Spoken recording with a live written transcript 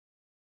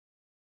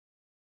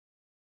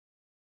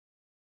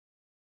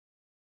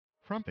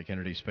from the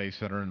Kennedy Space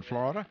Center in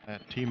Florida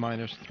at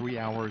T-minus 3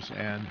 hours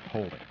and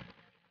holding.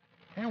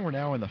 And we're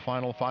now in the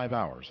final 5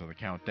 hours of the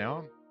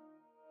countdown.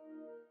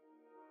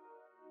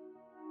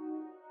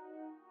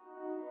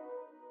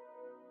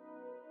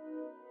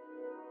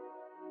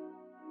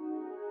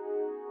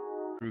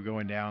 Crew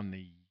going down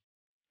the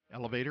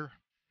elevator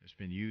has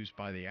been used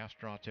by the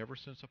astronauts ever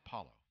since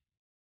Apollo.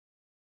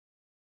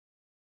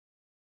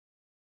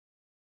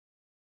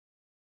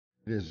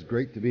 It is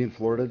great to be in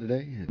Florida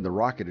today. The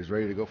rocket is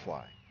ready to go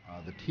fly.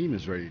 The team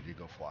is ready to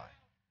go fly.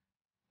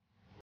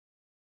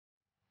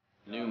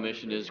 The new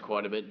mission is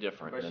quite a bit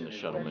different than the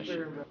shuttle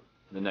mission.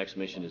 The next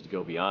mission is to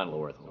go beyond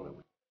low Earth orbit.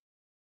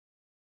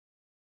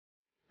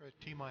 We're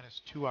at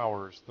T-minus 2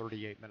 hours,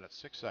 38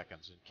 minutes, 6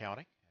 seconds and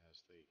counting as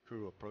the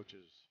crew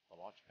approaches the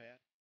launch pad.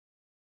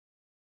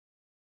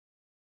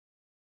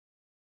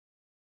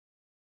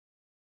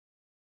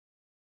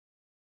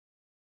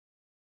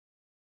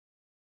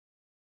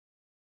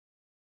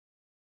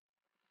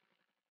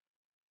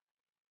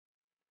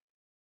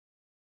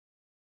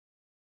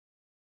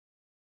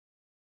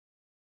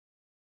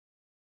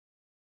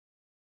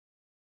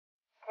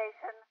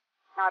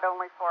 Not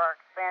only for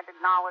our expanded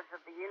knowledge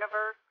of the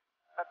universe,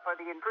 but for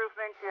the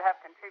improvements you have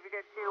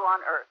contributed to on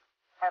Earth.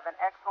 Have an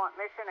excellent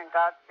mission and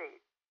Godspeed.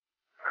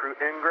 Crew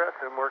ingress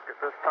and work at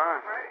this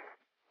time.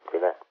 See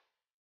that?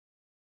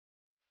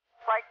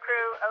 Flight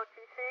crew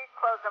OTC,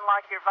 close and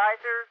lock your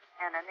visors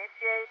and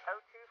initiate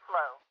O2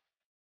 flow.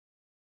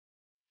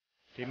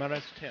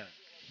 T-minus 10,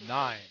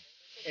 9,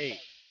 8,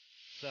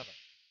 7,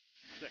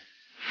 6,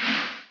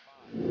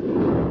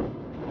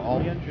 5.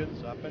 All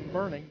engines up and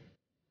burning.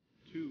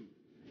 2,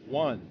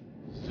 1,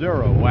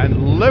 0,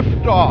 and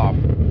lift off.